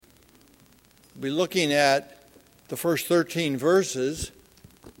We'll be looking at the first 13 verses.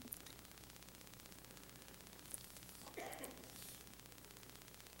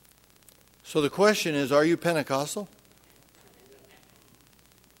 So the question is, are you Pentecostal?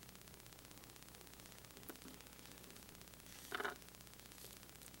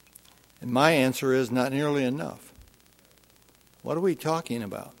 And my answer is not nearly enough. What are we talking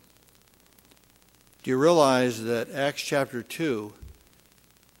about? Do you realize that Acts chapter 2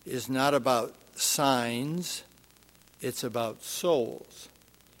 is not about signs, it's about souls?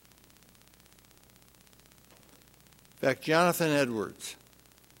 In fact, Jonathan Edwards,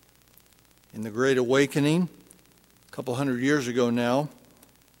 in The Great Awakening, a couple hundred years ago now,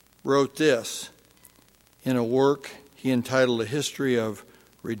 wrote this in a work he entitled A History of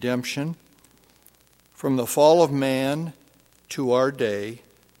Redemption. From the fall of man to our day,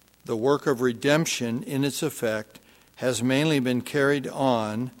 the work of redemption in its effect has mainly been carried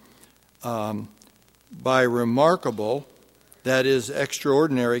on by remarkable, that is,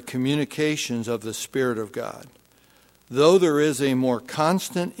 extraordinary communications of the Spirit of God. Though there is a more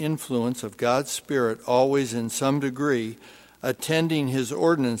constant influence of God's Spirit always in some degree attending His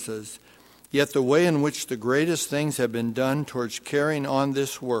ordinances, yet the way in which the greatest things have been done towards carrying on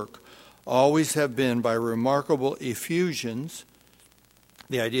this work always have been by remarkable effusions.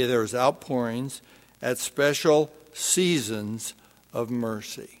 The idea there is outpourings at special seasons of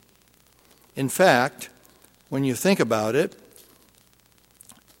mercy. In fact, when you think about it,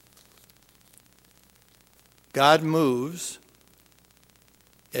 God moves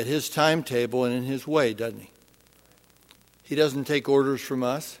at His timetable and in His way, doesn't He? He doesn't take orders from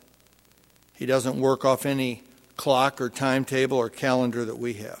us. He doesn't work off any clock or timetable or calendar that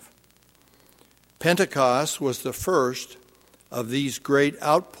we have. Pentecost was the first of these great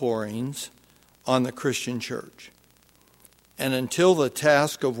outpourings on the Christian church. And until the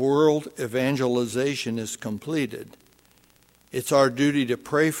task of world evangelization is completed, it's our duty to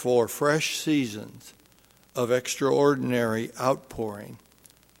pray for fresh seasons of extraordinary outpouring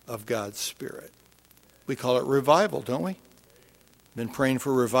of God's Spirit. We call it revival, don't we? Been praying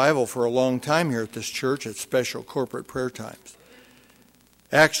for revival for a long time here at this church at special corporate prayer times.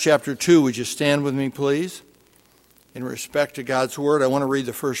 Acts chapter 2, would you stand with me, please? In respect to God's Word, I want to read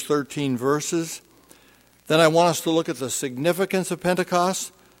the first 13 verses. Then I want us to look at the significance of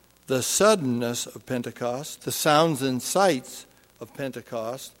Pentecost, the suddenness of Pentecost, the sounds and sights of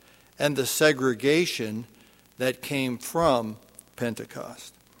Pentecost, and the segregation that came from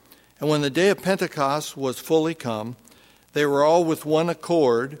Pentecost. And when the day of Pentecost was fully come, they were all with one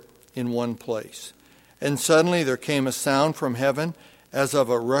accord in one place. And suddenly there came a sound from heaven as of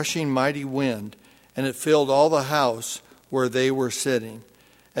a rushing mighty wind, and it filled all the house where they were sitting.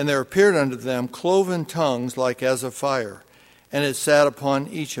 And there appeared unto them cloven tongues like as of fire, and it sat upon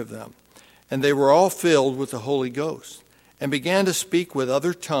each of them. And they were all filled with the Holy Ghost, and began to speak with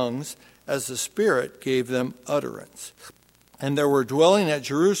other tongues as the Spirit gave them utterance. And there were dwelling at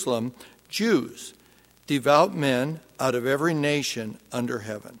Jerusalem Jews, devout men out of every nation under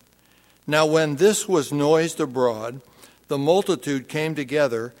heaven. Now when this was noised abroad, the multitude came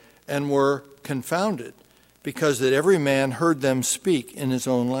together and were confounded, because that every man heard them speak in his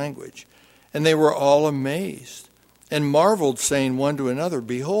own language. And they were all amazed, and marveled, saying one to another,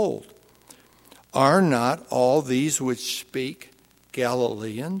 Behold, are not all these which speak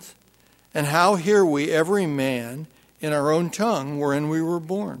Galileans? And how hear we every man in our own tongue wherein we were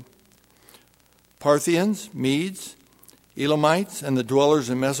born? Parthians, Medes, Elamites, and the dwellers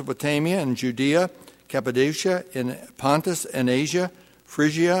in Mesopotamia and Judea, Cappadocia, in Pontus and Asia,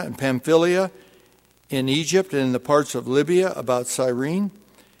 Phrygia and Pamphylia, in Egypt and in the parts of Libya about Cyrene,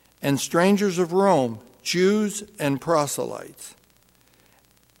 and strangers of Rome, Jews and proselytes,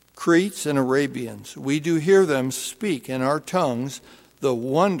 Cretes and Arabians. We do hear them speak in our tongues the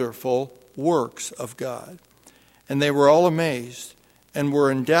wonderful works of God. And they were all amazed and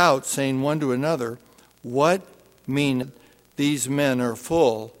were in doubt, saying one to another, What mean these men are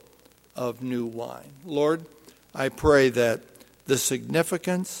full of new wine? Lord, I pray that the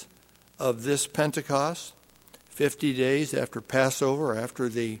significance of this Pentecost, 50 days after Passover, after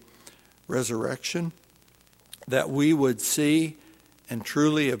the resurrection, that we would see and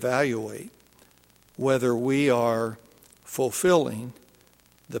truly evaluate whether we are fulfilling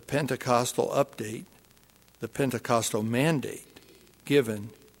the Pentecostal update, the Pentecostal mandate given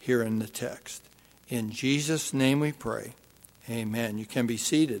here in the text. In Jesus' name we pray. Amen. You can be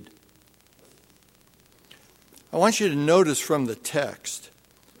seated. I want you to notice from the text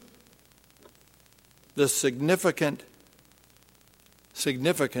the significance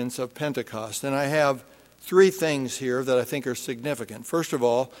of Pentecost. And I have three things here that I think are significant. First of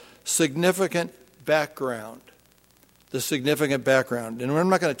all, significant background. The significant background. And I'm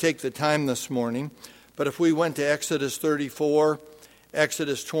not going to take the time this morning, but if we went to Exodus 34,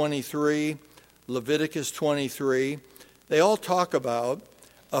 Exodus 23, Leviticus 23, they all talk about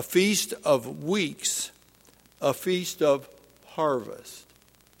a feast of weeks, a feast of harvest.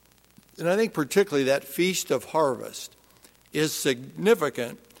 And I think particularly that feast of harvest is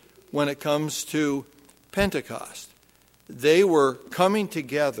significant when it comes to Pentecost. They were coming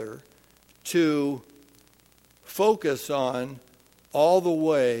together to focus on all the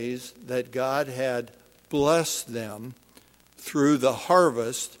ways that God had blessed them through the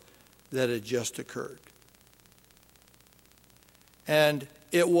harvest that had just occurred. And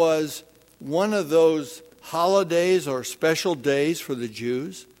it was one of those holidays or special days for the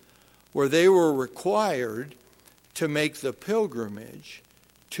Jews where they were required to make the pilgrimage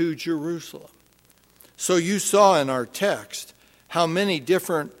to Jerusalem. So you saw in our text how many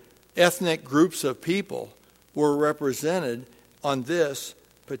different ethnic groups of people were represented on this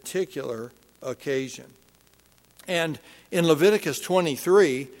particular occasion. And in Leviticus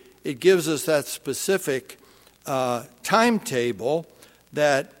 23, it gives us that specific timetable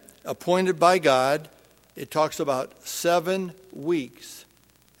that appointed by God. It talks about 7 weeks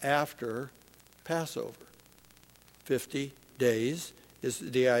after Passover. 50 days is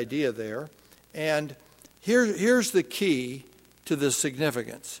the idea there. And here's the key to the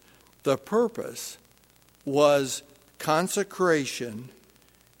significance. The purpose was consecration,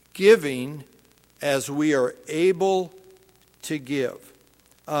 giving as we are able to give.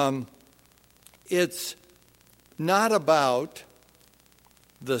 It's not about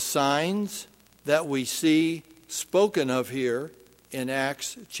the signs that we see spoken of here in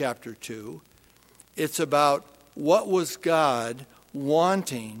Acts chapter 2. It's about what was God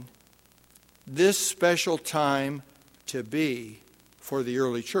wanting this special time to be for the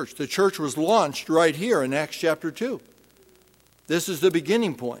early church. The church was launched right here in Acts chapter 2. This is the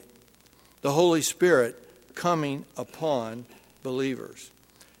beginning point. The Holy Spirit coming upon believers.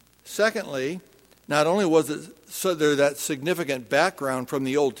 Secondly, not only was there that significant background from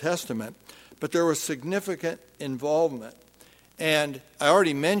the Old Testament, but there was significant involvement. And I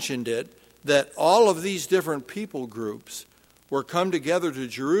already mentioned it, that all of these different people groups were come together to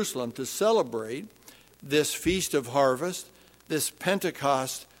Jerusalem to celebrate this Feast of Harvest, this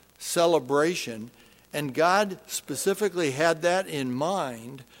Pentecost celebration. And God specifically had that in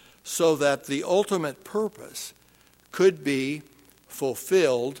mind so that the ultimate purpose could be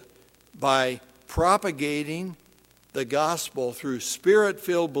fulfilled by propagating the gospel through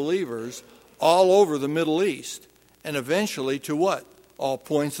Spirit-filled believers all over the Middle East, and eventually to what? All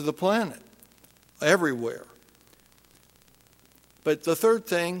points of the planet, everywhere. But the third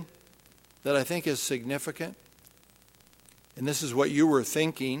thing that I think is significant, and this is what you were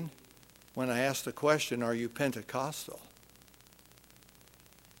thinking when I asked the question, are you Pentecostal?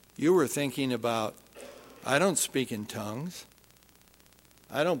 You were thinking about, I don't speak in tongues.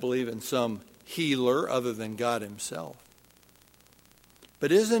 I don't believe in some healer other than God himself.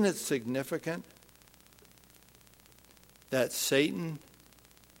 But isn't it significant that Satan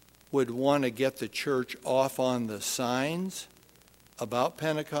would want to get the church off on the signs about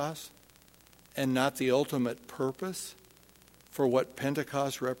Pentecost and not the ultimate purpose for what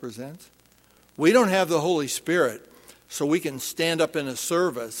Pentecost represents? We don't have the Holy Spirit so we can stand up in a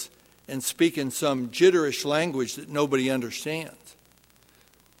service and speak in some jitterish language that nobody understands.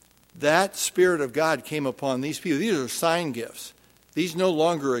 That Spirit of God came upon these people. These are sign gifts. These no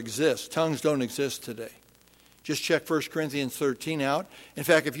longer exist. Tongues don't exist today. Just check 1 Corinthians 13 out. In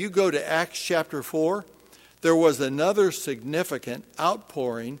fact, if you go to Acts chapter 4, there was another significant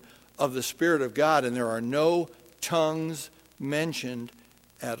outpouring of the Spirit of God, and there are no tongues mentioned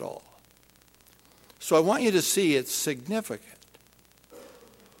at all. So I want you to see it's significant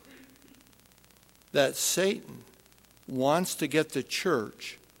that Satan wants to get the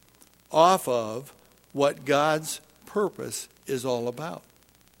church off of what God's purpose is all about.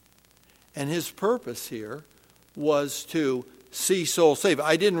 And his purpose here was to see souls saved.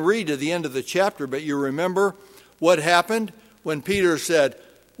 I didn't read to the end of the chapter, but you remember what happened when Peter said,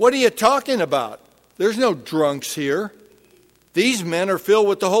 "What are you talking about? There's no drunks here. These men are filled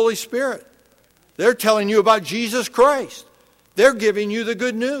with the Holy Spirit. They're telling you about Jesus Christ. They're giving you the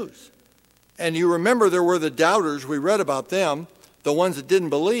good news." And you remember there were the doubters. We read about them, the ones that didn't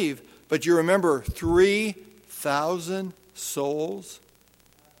believe. But you remember 3,000 souls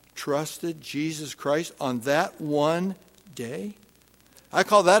trusted Jesus Christ on that one day? I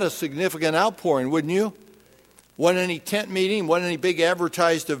call that a significant outpouring, wouldn't you? Wasn't any tent meeting, wasn't any big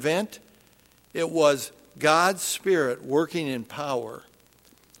advertised event. It was God's Spirit working in power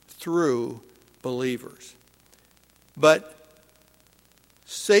through believers. But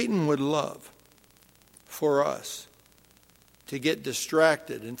Satan would love for us to get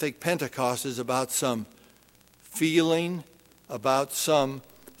distracted and think Pentecost is about some feeling, about some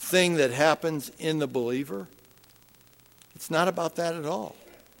thing that happens in the believer. It's not about that at all.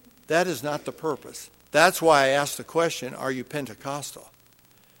 That is not the purpose. That's why I asked the question, are you Pentecostal?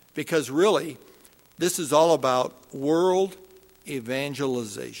 Because really, this is all about world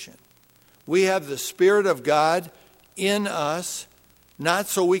evangelization. We have the Spirit of God in us, not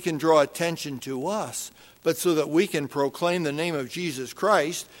so we can draw attention to us, but so that we can proclaim the name of Jesus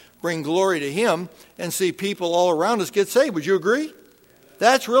Christ, bring glory to Him, and see people all around us get saved. Would you agree?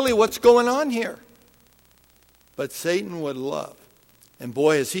 That's really what's going on here. But Satan would love. And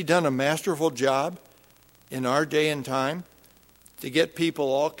boy, has he done a masterful job in our day and time to get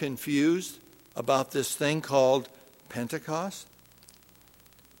people all confused about this thing called Pentecost.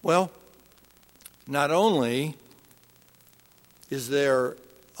 Well, not only is there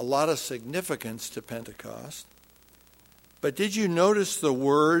a lot of significance to Pentecost, but did you notice the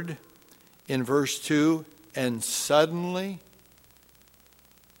word in verse 2? And suddenly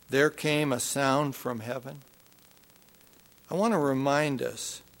there came a sound from heaven. I want to remind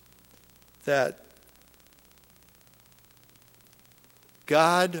us that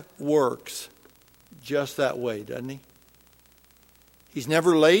God works just that way, doesn't He? He's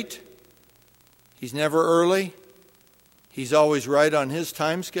never late. He's never early. He's always right on His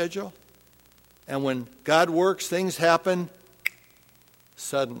time schedule. And when God works, things happen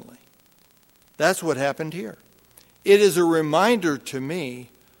suddenly. That's what happened here. It is a reminder to me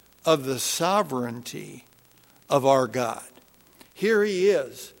of the sovereignty of our God. Here He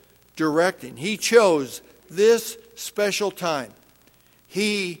is directing. He chose this special time.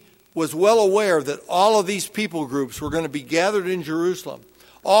 He was well aware that all of these people groups were going to be gathered in Jerusalem.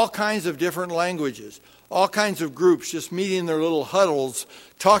 All kinds of different languages. All kinds of groups just meeting in their little huddles,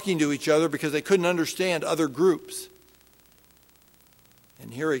 talking to each other because they couldn't understand other groups.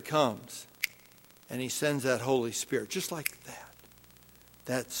 And here He comes. And He sends that Holy Spirit, just like that.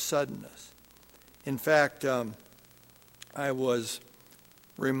 That suddenness. In fact, I was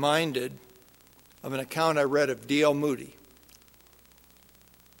reminded of an account I read of D.L. Moody.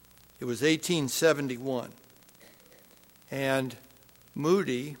 It was 1871. And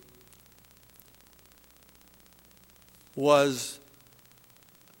Moody was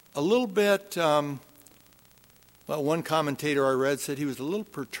a little bit, one commentator I read said he was a little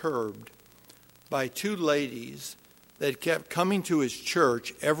perturbed by two ladies that kept coming to his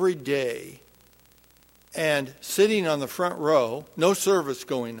church every day and sitting on the front row, no service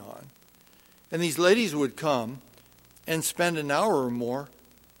going on. And these ladies would come and spend an hour or more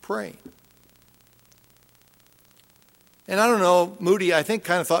praying. And I don't know, Moody, I think,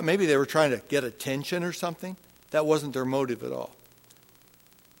 kind of thought maybe they were trying to get attention or something. That wasn't their motive at all.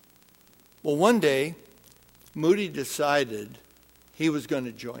 Well, one day, Moody decided he was going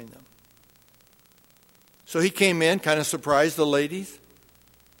to join them. So he came in, kind of surprised the ladies,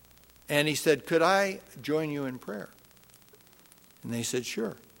 and he said, "Could I join you in prayer?" And they said,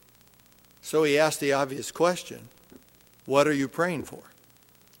 "Sure." So he asked the obvious question, "What are you praying for?"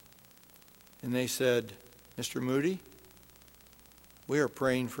 And they said, "Mr. Moody, we are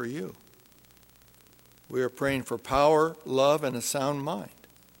praying for you. We are praying for power, love, and a sound mind.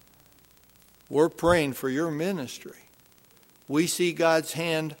 We're praying for your ministry. We see God's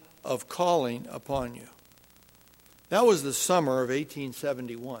hand of calling upon you." That was the summer of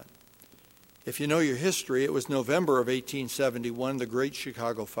 1871. If you know your history, it was November of 1871, the Great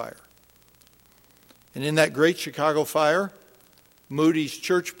Chicago Fire. And in that Great Chicago Fire, Moody's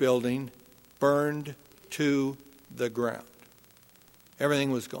church building burned to the ground.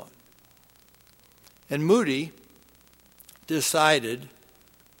 Everything was gone. And Moody decided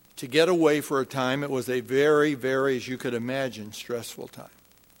to get away for a time. It was a very, very, as you could imagine, stressful time.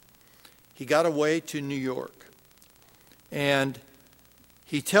 He got away to New York. And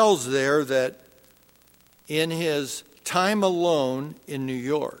he tells there that in his time alone in New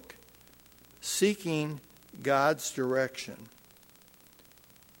York, seeking God's direction,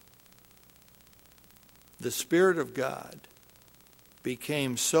 the Spirit of God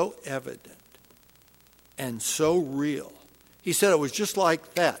became so evident and so real. He said it was just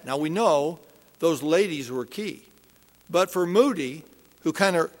like that. Now we know those ladies were key. But for Moody, who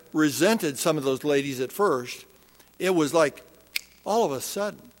kind of resented some of those ladies at first, it was like all of a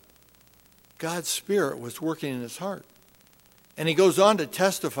sudden God's Spirit was working in his heart. And he goes on to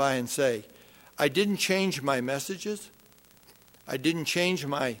testify and say, "I didn't change my messages. I didn't change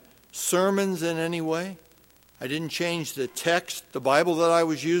my sermons in any way. I didn't change the text, the Bible that I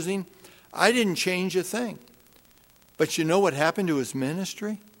was using. I didn't change a thing. But you know what happened to his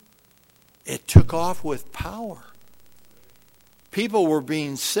ministry? It took off with power. People were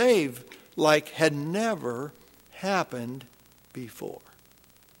being saved like had never happened before.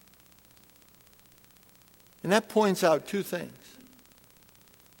 And that points out two things.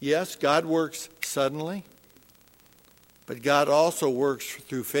 Yes, God works suddenly, but God also works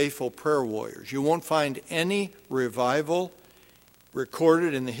through faithful prayer warriors. You won't find any revival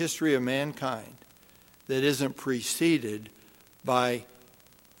recorded in the history of mankind that isn't preceded by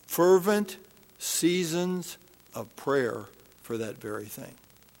fervent seasons of prayer for that very thing.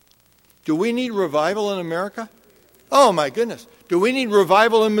 Do we need revival in America? Oh my goodness. Do we need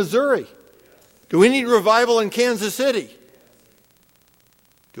revival in Missouri? Do we need revival in Kansas City?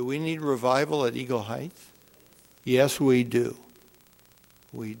 Do we need revival at Eagle Heights? Yes, we do.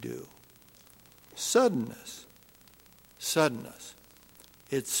 We do. Suddenness.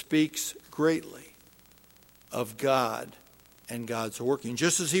 It speaks greatly of God and God's working,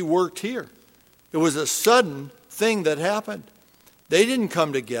 just as he worked here. It was a sudden thing that happened. They didn't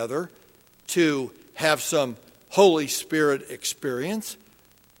come together to have some Holy Spirit experience.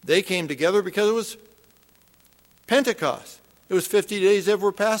 They came together because it was Pentecost. It was 50 days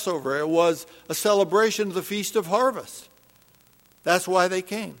over Passover. It was a celebration of the Feast of Harvest. That's why they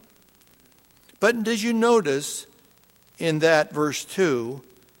came. But did you notice in that verse 2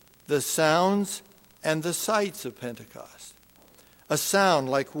 the sounds and the sights of Pentecost? A sound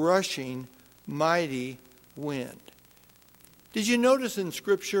like rushing, mighty wind. Did you notice in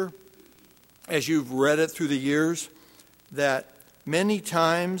Scripture, as you've read it through the years, that many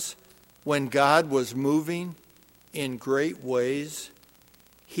times when God was moving in great ways,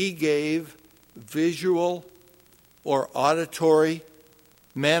 he gave visual or auditory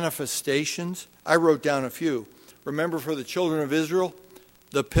manifestations? I wrote down a few. Remember, for the children of Israel,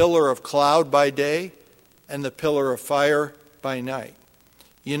 the pillar of cloud by day and the pillar of fire by night.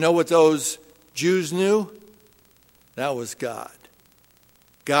 You know what those Jews knew? That was God.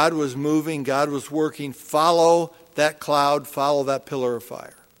 God was moving, God was working. Follow that cloud, follow that pillar of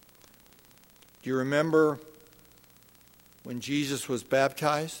fire. Do you remember when Jesus was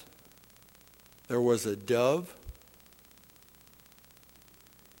baptized? There was a dove.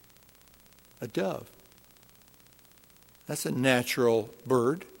 A dove. That's a natural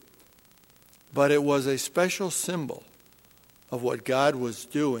bird. But it was a special symbol of what God was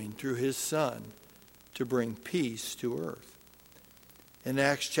doing through his Son to bring peace to earth. In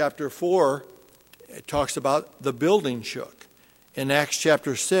Acts chapter 4, it talks about the building shook. In Acts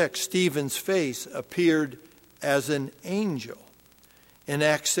chapter 6, Stephen's face appeared as an angel. In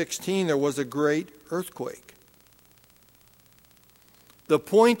Acts 16, there was a great earthquake. The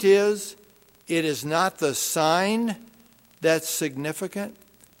point is, it is not the sign that's significant.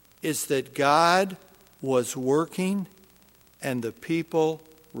 It's that God was working and the people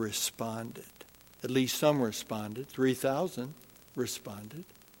responded. At least some responded. 3,000 responded.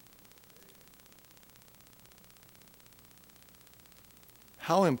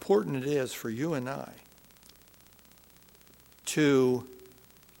 How important it is for you and I to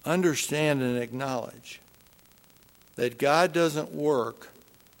understand and acknowledge that God doesn't work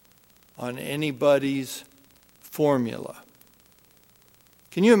on anybody's formula.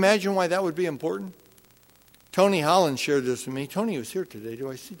 Can you imagine why that would be important? Tony Holland shared this with me. Tony was here today.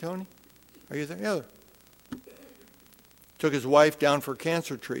 Do I see Tony? Are you there? Yeah. Took his wife down for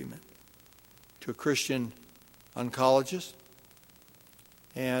cancer treatment to a Christian oncologist,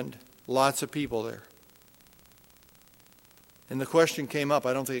 and lots of people there. And the question came up.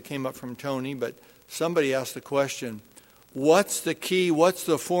 I don't think it came up from Tony, but somebody asked the question, what's the key, what's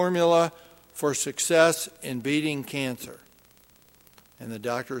the formula for success in beating cancer? And the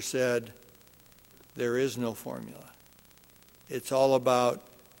doctor said, there is no formula. It's all about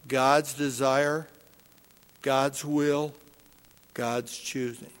God's desire, God's will, God's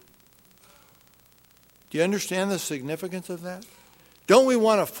choosing. Do you understand the significance of that? Don't we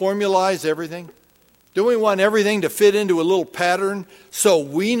want to formalize everything? Don't we want everything to fit into a little pattern so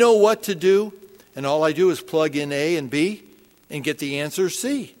we know what to do? And all I do is plug in A and B and get the answer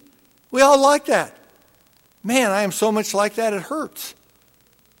C. We all like that. Man, I am so much like that, it hurts.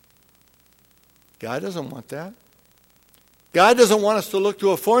 God doesn't want that. God doesn't want us to look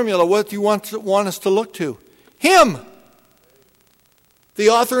to a formula. What do you want us to look to? Him, the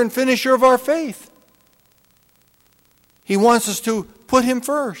author and finisher of our faith. He wants us to put him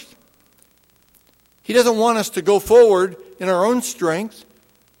first. He doesn't want us to go forward in our own strength.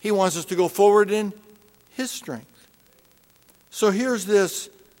 He wants us to go forward in his strength. So here's this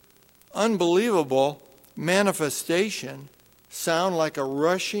unbelievable manifestation sound like a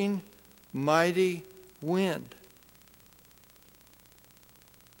rushing, mighty wind.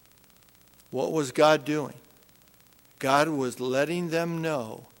 What was God doing? God was letting them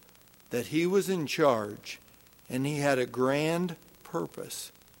know that he was in charge and he had a grand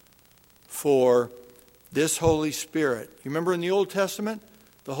purpose for this Holy Spirit. You remember in the Old Testament,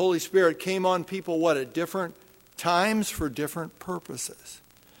 the Holy Spirit came on people, at different times for different purposes.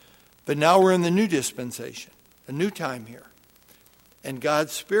 But now we're in the new dispensation, a new time here. And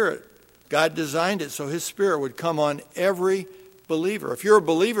God's Spirit, God designed it so his Spirit would come on every believer. If you're a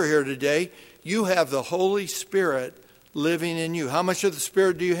believer here today, you have the Holy Spirit living in you. How much of the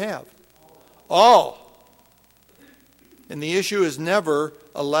Spirit do you have? All. And the issue is never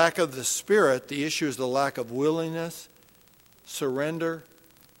a lack of the Spirit. The issue is the lack of willingness, surrender,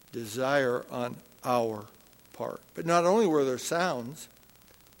 desire on our part. But not only were there sounds,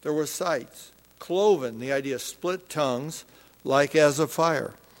 there were sights. Cloven, the idea of split tongues, like as of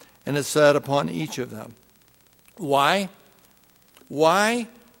fire. And it sat upon each of them. Why? Why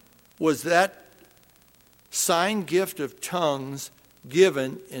was that sign gift of tongues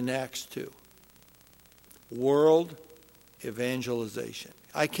given in Acts 2? World evangelization.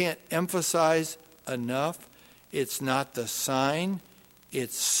 I can't emphasize enough, it's not the sign,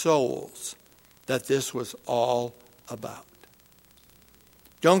 it's souls that this was all about.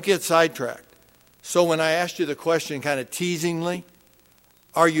 Don't get sidetracked. So when I asked you the question kind of teasingly,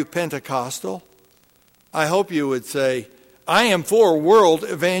 are you Pentecostal? I hope you would say, I am for world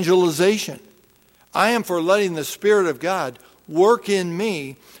evangelization. I am for letting the Spirit of God work in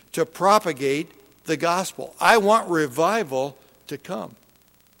me to propagate the gospel. I want revival to come.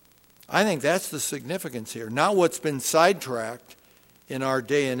 I think that's the significance here, not what's been sidetracked in our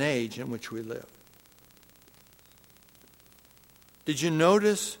day and age in which we live. Did you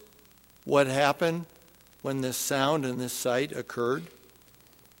notice what happened when this sound and this sight occurred?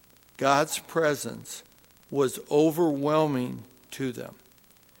 God's presence was overwhelming to them.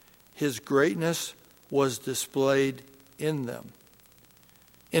 His greatness was displayed in them.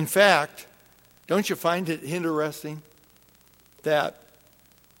 In fact, don't you find it interesting that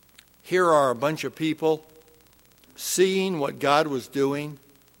here are a bunch of people seeing what God was doing,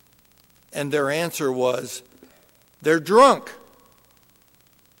 and their answer was, they're drunk.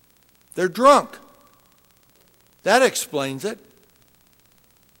 They're drunk. That explains it.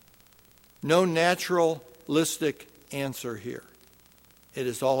 No naturalistic answer here. It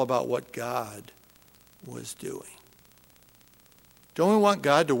is all about what God was doing. Don't we want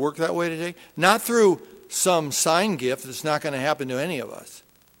God to work that way today? Not through some sign gift that's not going to happen to any of us,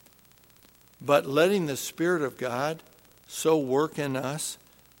 but letting the Spirit of God so work in us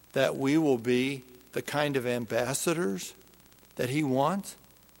that we will be the kind of ambassadors that he wants.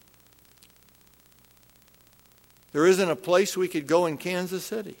 There isn't a place we could go in Kansas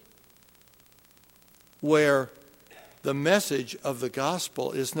City where the message of the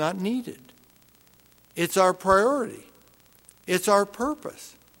gospel is not needed. It's our priority. It's our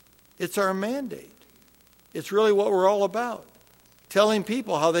purpose. It's our mandate. It's really what we're all about. Telling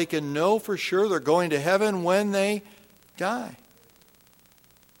people how they can know for sure they're going to heaven when they die.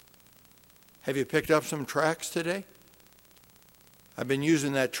 Have you picked up some tracts today? I've been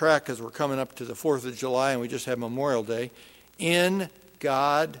using that tract because we're coming up to the 4th of July and we just had Memorial Day. In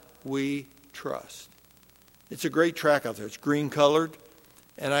God we trust. It's a great tract out there. It's green colored,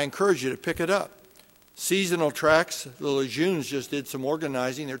 and I encourage you to pick it up. Seasonal tracts, the Lejeunes just did some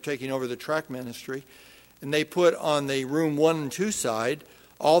organizing. They're taking over the tract ministry. And they put on the room 1 and 2 side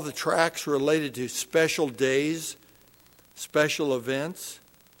all the tracts related to special days, special events.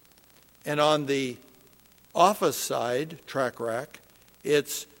 And on the office side, tract rack,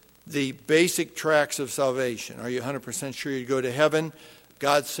 it's the basic tracts of salvation. Are you 100% sure you'd go to heaven?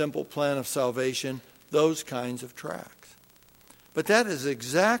 God's simple plan of salvation, those kinds of tracts. But that is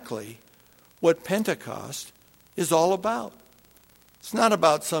exactly what Pentecost is all about. It's not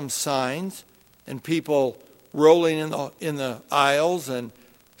about some signs and people rolling in the aisles and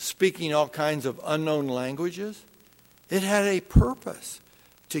speaking all kinds of unknown languages. It had a purpose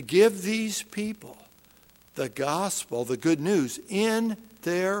to give these people the gospel, the good news, in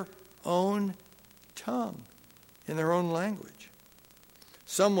their own tongue, in their own language.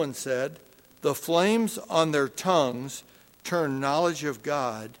 Someone said, the flames on their tongues turn knowledge of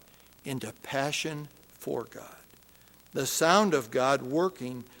God into passion for God. The sound of God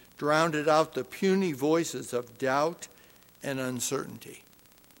working drowned out the puny voices of doubt and uncertainty.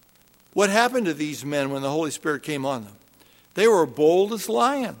 What happened to these men when the Holy Spirit came on them? They were bold as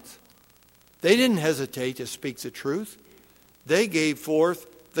lions. They didn't hesitate to speak the truth. They gave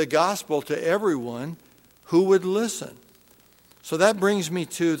forth the gospel to everyone who would listen. So that brings me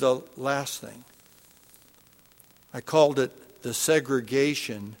to the last thing. I called it the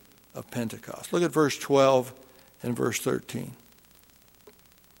segregation of Pentecost. Look at verse 12 and verse 13.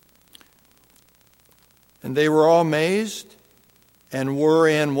 And they were all amazed and were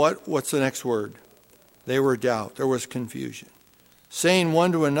in what's the next word? They were doubt. There was confusion. Saying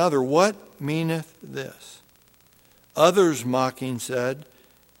one to another, what meaneth this? Others mocking said,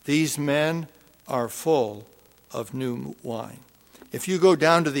 these men are full of new wine. If you go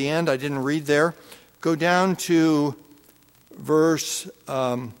down to the end, I didn't read there, go down to verse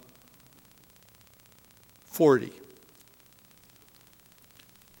 40.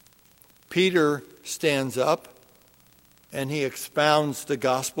 Peter stands up and he expounds the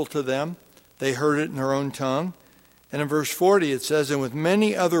gospel to them. They heard it in their own tongue. And in verse 40 it says, and with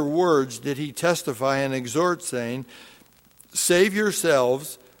many other words did he testify and exhort, saying, save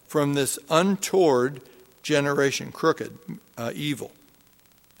yourselves from this untoward generation, crooked, evil.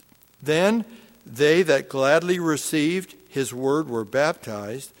 Then they that gladly received his word were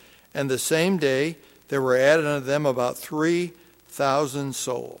baptized, and the same day there were added unto them about 3,000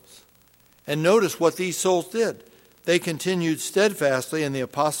 souls. And notice what these souls did. They continued steadfastly in the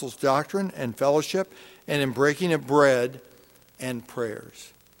apostles' doctrine and fellowship, and in breaking of bread and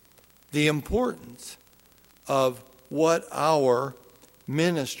prayers. The importance of what our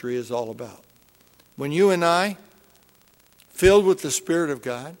ministry is all about. When you and I, filled with the Spirit of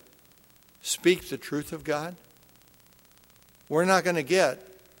God, speak the truth of God, we're not going to get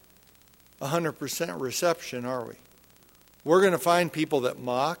 100% reception, are we? We're going to find people that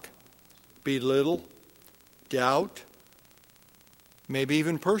mock, belittle, doubt, maybe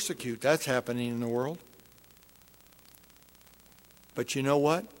even persecute. That's happening in the world. But you know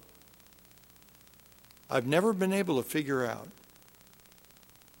what? I've never been able to figure out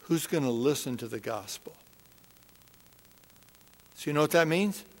who's going to listen to the gospel. So you know what that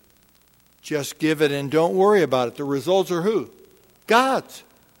means? Just give it and don't worry about it. The results are who? God's.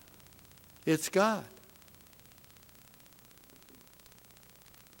 It's God.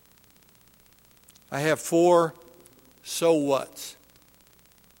 I have 4 so whats.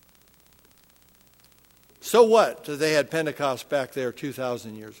 So what that they had Pentecost back there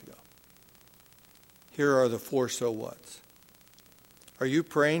 2,000 years ago? Here are the 4 so whats. Are you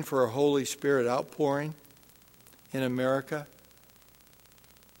praying for a Holy Spirit outpouring in America,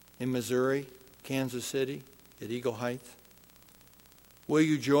 in Missouri, Kansas City, at Eagle Heights? Will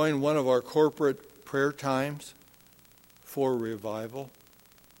you join one of our corporate prayer times for revival?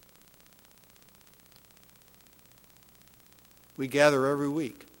 We gather every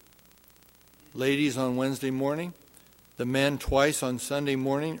week. Ladies on Wednesday morning, the men twice on Sunday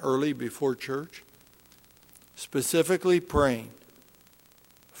morning, early before church, specifically praying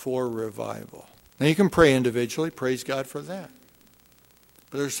for revival. Now you can pray individually, praise God for that.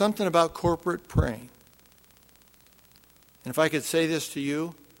 But there's something about corporate praying. And if I could say this to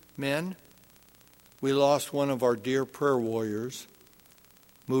you, men, we lost one of our dear prayer warriors,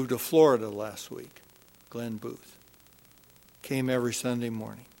 moved to Florida last week, Glenn Booth. Came every Sunday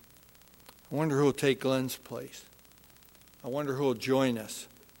morning. I wonder who will take Glenn's place. I wonder who will join us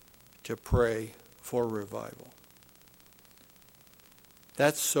to pray for revival.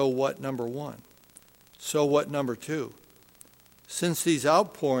 That's so what number 1. So what number 2? Since these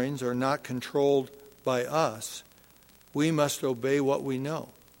outpourings are not controlled by us, we must obey what we know.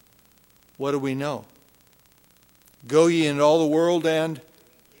 What do we know? Go ye into all the world and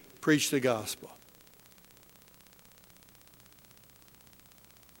preach the gospel.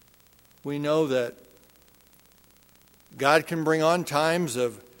 We know that God can bring on times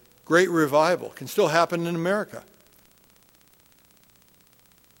of great revival. It can still happen in America.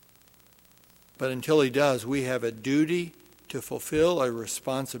 But until he does, we have a duty to fulfill, a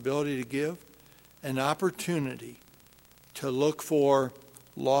responsibility to give, an opportunity to look for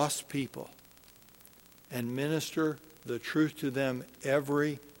lost people and minister the truth to them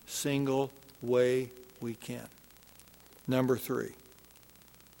every single way we can. Number 3.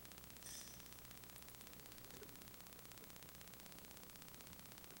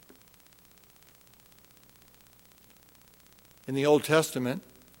 In the Old Testament,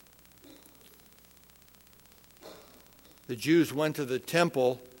 the Jews went to the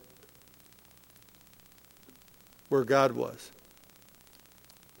temple where God was.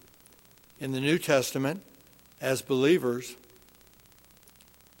 In the New Testament, as believers,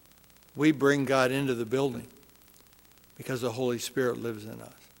 we bring God into the building because the Holy Spirit lives in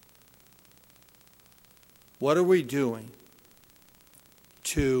us. What are we doing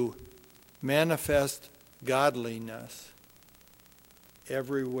to manifest godliness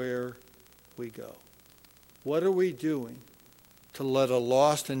everywhere we go. What are we doing to let a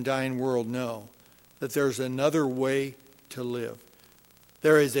lost and dying world know that there's another way to live?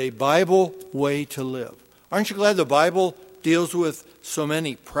 There is a Bible way to live. Aren't you glad the Bible deals with so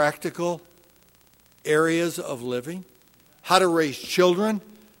many practical areas of living? How to raise children,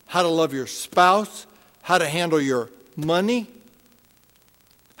 how to love your spouse, how to handle your money,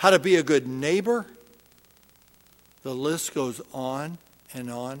 how to be a good neighbor. The list goes on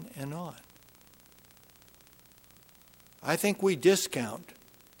and on and on. I think we discount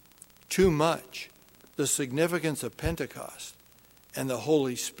too much the significance of Pentecost and the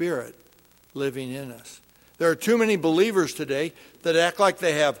Holy Spirit living in us. There are too many believers today that act like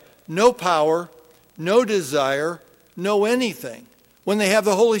they have no power, no desire, no anything, when they have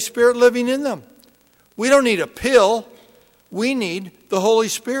the Holy Spirit living in them. We don't need a pill. We need the Holy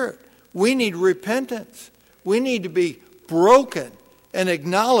Spirit. We need repentance. We need to be broken and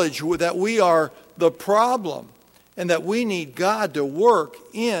acknowledge that we are the problem and that we need God to work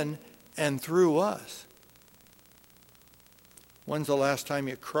in and through us. When's the last time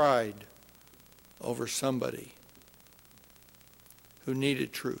you cried over somebody who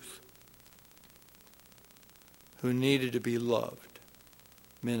needed truth, who needed to be loved,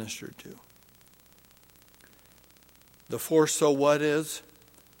 ministered to? The fourth so what is,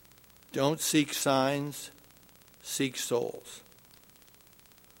 don't seek signs, seek souls.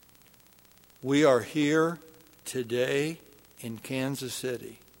 We are here today in Kansas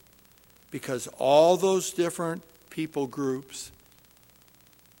City because all those different people groups,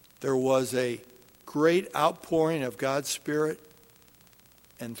 there was a great outpouring of God's Spirit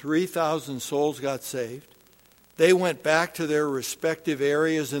and 3,000 souls got saved. They went back to their respective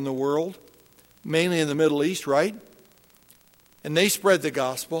areas in the world, mainly in the Middle East, right? And they spread the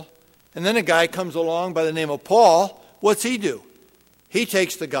gospel. And then a guy comes along by the name of Paul. What's he do? He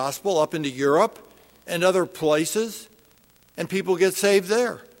takes the gospel up into Europe and other places, and people get saved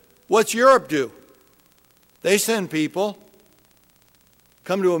there. What's Europe do? They send people,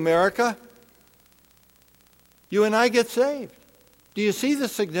 come to America. You and I get saved. Do you see the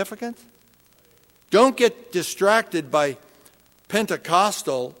significance? Don't get distracted by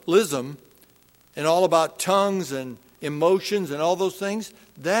Pentecostalism and all about tongues and emotions and all those things.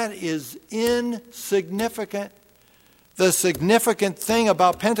 That is insignificant. The significant thing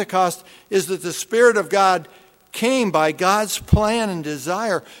about Pentecost is that the Spirit of God came by God's plan and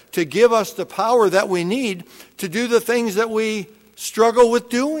desire to give us the power that we need to do the things that we struggle with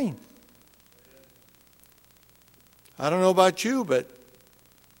doing. I don't know about you, but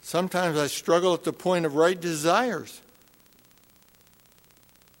sometimes I struggle at the point of right desires.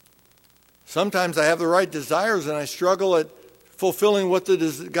 Sometimes I have the right desires and I struggle at fulfilling what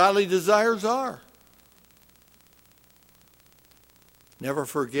the godly desires are. Never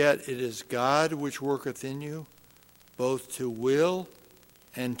forget, it is God which worketh in you, both to will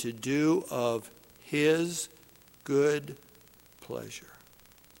and to do of His good pleasure.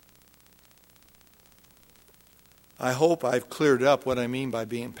 I hope I've cleared up what I mean by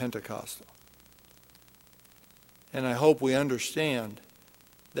being Pentecostal. And I hope we understand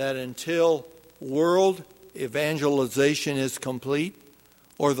that until world evangelization is complete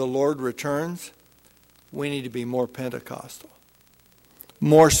or the Lord returns, we need to be more Pentecostal.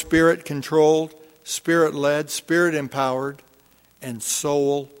 More Spirit-controlled, Spirit-led, Spirit-empowered, and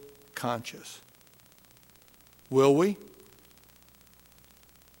soul-conscious. Will we?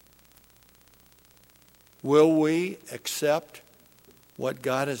 Will we accept what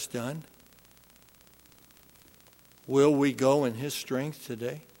God has done? Will we go in His strength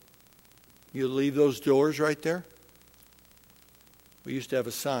today? You leave those doors right there. We used to have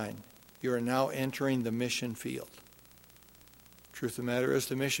a sign. You are now entering the mission field. Truth of the matter is,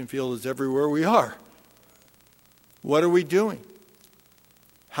 the mission field is everywhere we are. What are we doing?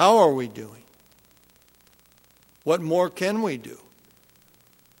 How are we doing? What more can we do?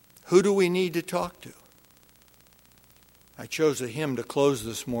 Who do we need to talk to? I chose a hymn to close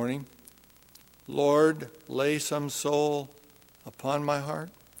this morning. Lord, lay some soul upon my heart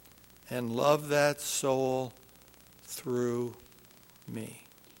and love that soul through me.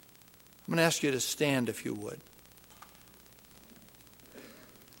 I'm going to ask you to stand if you would.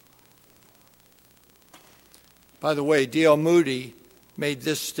 By the way, D.L. Moody made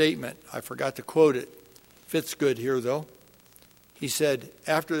this statement. I forgot to quote it. Fits good here, though. He said,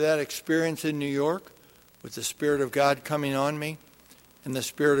 after that experience in New York, with the Spirit of God coming on me, and the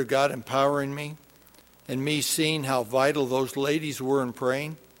Spirit of God empowering me, and me seeing how vital those ladies were in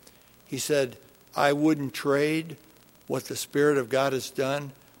praying, he said, I wouldn't trade what the Spirit of God has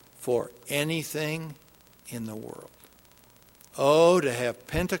done for anything in the world. Oh, to have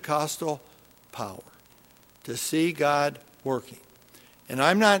Pentecostal power, to see God working. And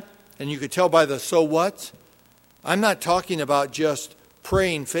you could tell by the so what's, I'm not talking about just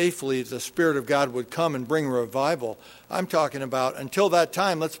praying faithfully the Spirit of God would come and bring revival. I'm talking about, until that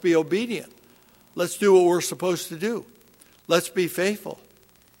time, let's be obedient. Let's do what we're supposed to do. Let's be faithful.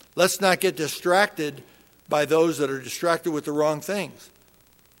 Let's not get distracted by those that are distracted with the wrong things.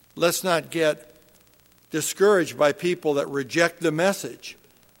 Let's not get discouraged by people that reject the message,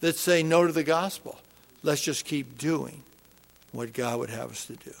 that say no to the gospel. Let's just keep doing what God would have us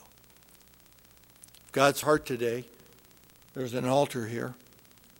to do. God's heart today, there's an altar here.